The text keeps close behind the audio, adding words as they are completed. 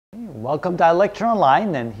Welcome to iLecture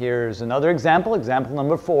Online, and here's another example, example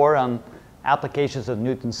number 4 on applications of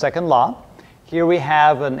Newton's second law. Here we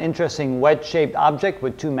have an interesting wedge-shaped object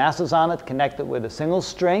with two masses on it connected with a single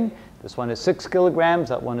string. This one is 6 kilograms,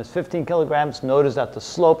 that one is 15 kilograms. Notice that the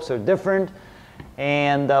slopes are different.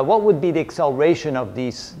 And what would be the acceleration of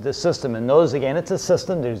this system? And notice again, it's a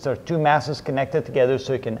system. These are two masses connected together,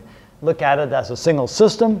 so you can look at it as a single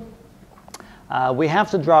system. We have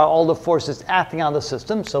to draw all the forces acting on the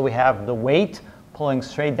system. So we have the weight pulling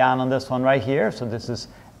straight down on this one right here. So this is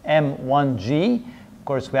m1g. Of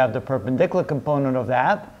course, we have the perpendicular component of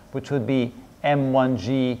that, which would be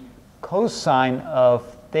m1g cosine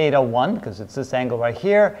of theta 1, because it's this angle right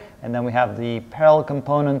here. And then we have the parallel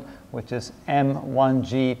component, which is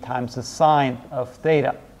m1g times the sine of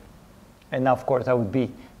theta. And now, of course, that would be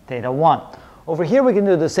theta 1. Over here, we can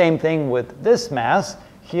do the same thing with this mass.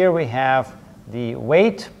 Here we have the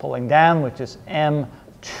weight pulling down, which is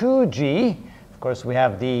m2g. Of course, we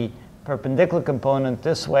have the perpendicular component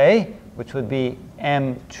this way, which would be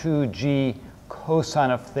m2g cosine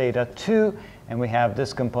of theta 2. And we have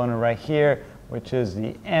this component right here, which is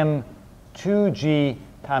the m2g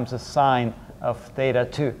times the sine of theta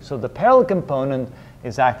 2. So the parallel component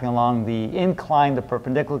is acting along the incline. The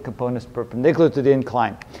perpendicular component is perpendicular to the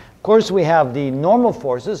incline. Of course, we have the normal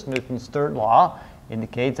forces. Newton's third law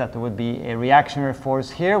indicates that there would be a reactionary force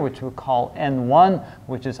here, which we call N1,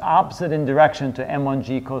 which is opposite in direction to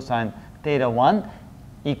m1g cosine theta 1,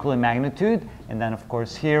 equal in magnitude. And then, of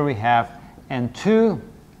course, here we have N2.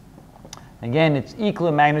 Again, it's equal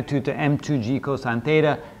in magnitude to m2g cosine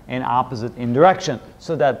theta and opposite in direction,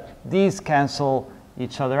 so that these cancel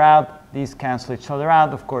each other out, these cancel each other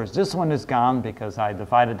out. Of course, this one is gone because I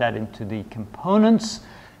divided that into the components.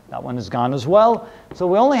 That one is gone as well. So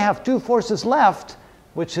we only have two forces left,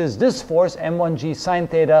 which is this force, m1g sine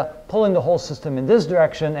theta, pulling the whole system in this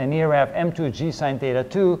direction, and here we have m2g sine theta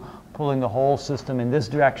 2, pulling the whole system in this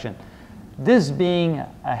direction. This being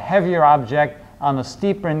a heavier object on a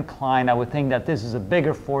steeper incline, I would think that this is a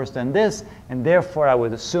bigger force than this, and therefore I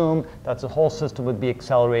would assume that the whole system would be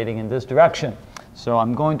accelerating in this direction. So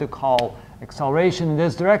I'm going to call acceleration in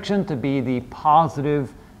this direction to be the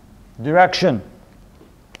positive direction.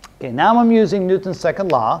 Okay, now I'm using Newton's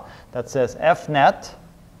second law that says F net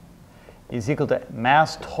is equal to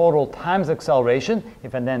mass total times acceleration.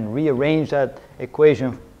 If I then rearrange that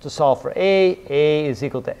equation to solve for A is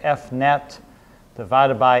equal to F net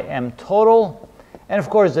divided by m total. And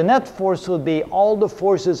of course, the net force would be all the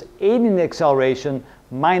forces aiding the acceleration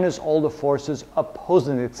minus all the forces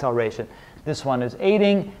opposing the acceleration. This one is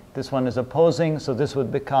aiding, this one is opposing, so this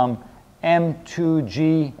would become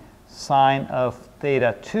m2g sine of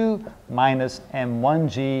theta 2 minus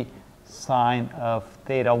m1g sine of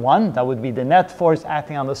theta 1. That would be the net force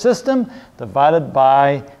acting on the system divided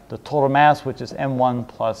by the total mass, which is m1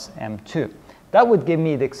 plus m2. That would give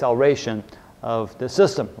me the acceleration of the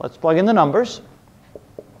system. Let's plug in the numbers.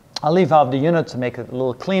 I'll leave out the units to make it a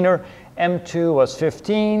little cleaner. m2 was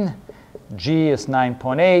 15, g is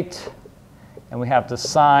 9.8, and we have the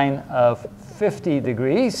sine of 50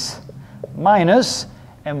 degrees minus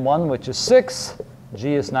m1, which is 6,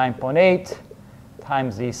 g is 9.8,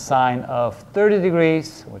 times the sine of 30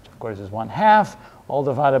 degrees, which of course is 1/2, all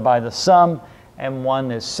divided by the sum.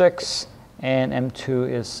 m1 is 6, and m2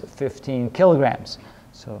 is 15 kilograms.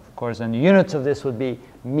 So of course, then the units of this would be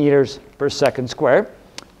meters per second squared.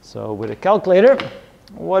 So with a calculator,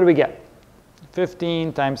 what do we get?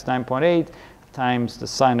 15 times 9.8 times the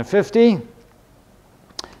sine of 50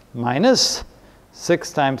 minus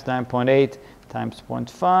 6 times 9.8 times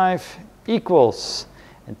 0.5 equals,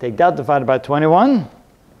 and take that divided by 21,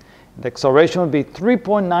 the acceleration would be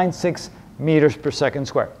 3.96 meters per second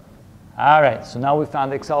squared. All right, so now we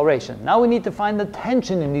found the acceleration. Now we need to find the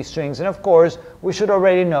tension in these strings, and of course, we should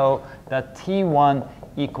already know that T1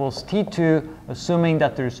 equals T2, assuming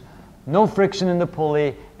that there's no friction in the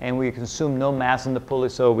pulley, and we can assume no mass in the pulley,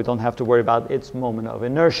 so we don't have to worry about its moment of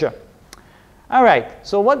inertia. All right,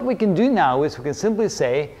 so what we can do now is we can simply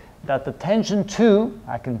say that the tension 2,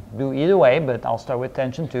 I can do either way, but I'll start with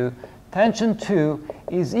tension 2. Tension 2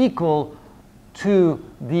 is equal to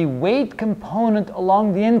the weight component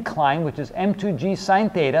along the incline, which is m2g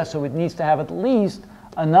sine theta, so it needs to have at least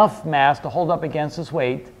enough mass to hold up against this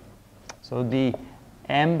weight. So the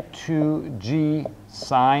m2g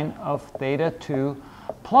sine of theta 2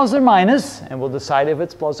 plus or minus, and we'll decide if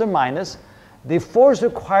it's plus or minus, the force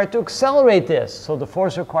required to accelerate this. So the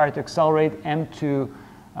force required to accelerate m2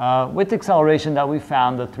 with the acceleration that we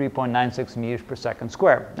found, the 3.96 meters per second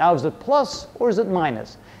squared. Now, is it plus or is it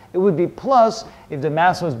minus? It would be plus if the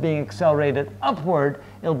mass was being accelerated upward.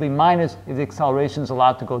 It'll be minus if the acceleration is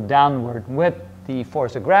allowed to go downward with the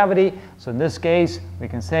force of gravity. So in this case, we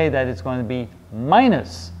can say that it's going to be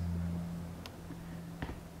minus.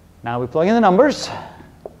 Now we plug in the numbers.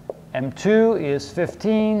 M2 is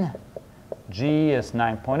 15, G is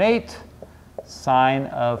 9.8, sine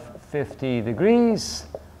of 50 degrees,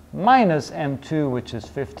 minus M2, which is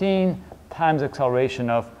 15, times acceleration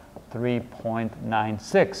of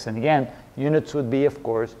 3.96. And again, units would be, of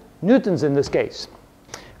course, newtons in this case.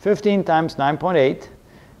 15 times 9.8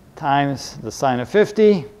 times the sine of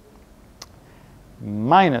 50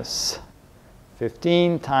 minus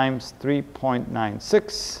 15 times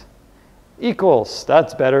 3.96 equals,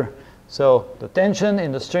 that's better. So the tension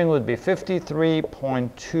in the string would be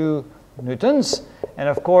 53.2 newtons. And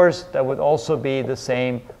of course, that would also be the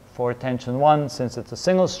same for tension 1, since it's a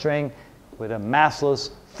single string with a massless,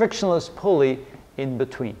 frictionless pulley in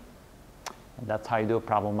between. And that's how you do a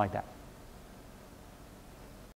problem like that.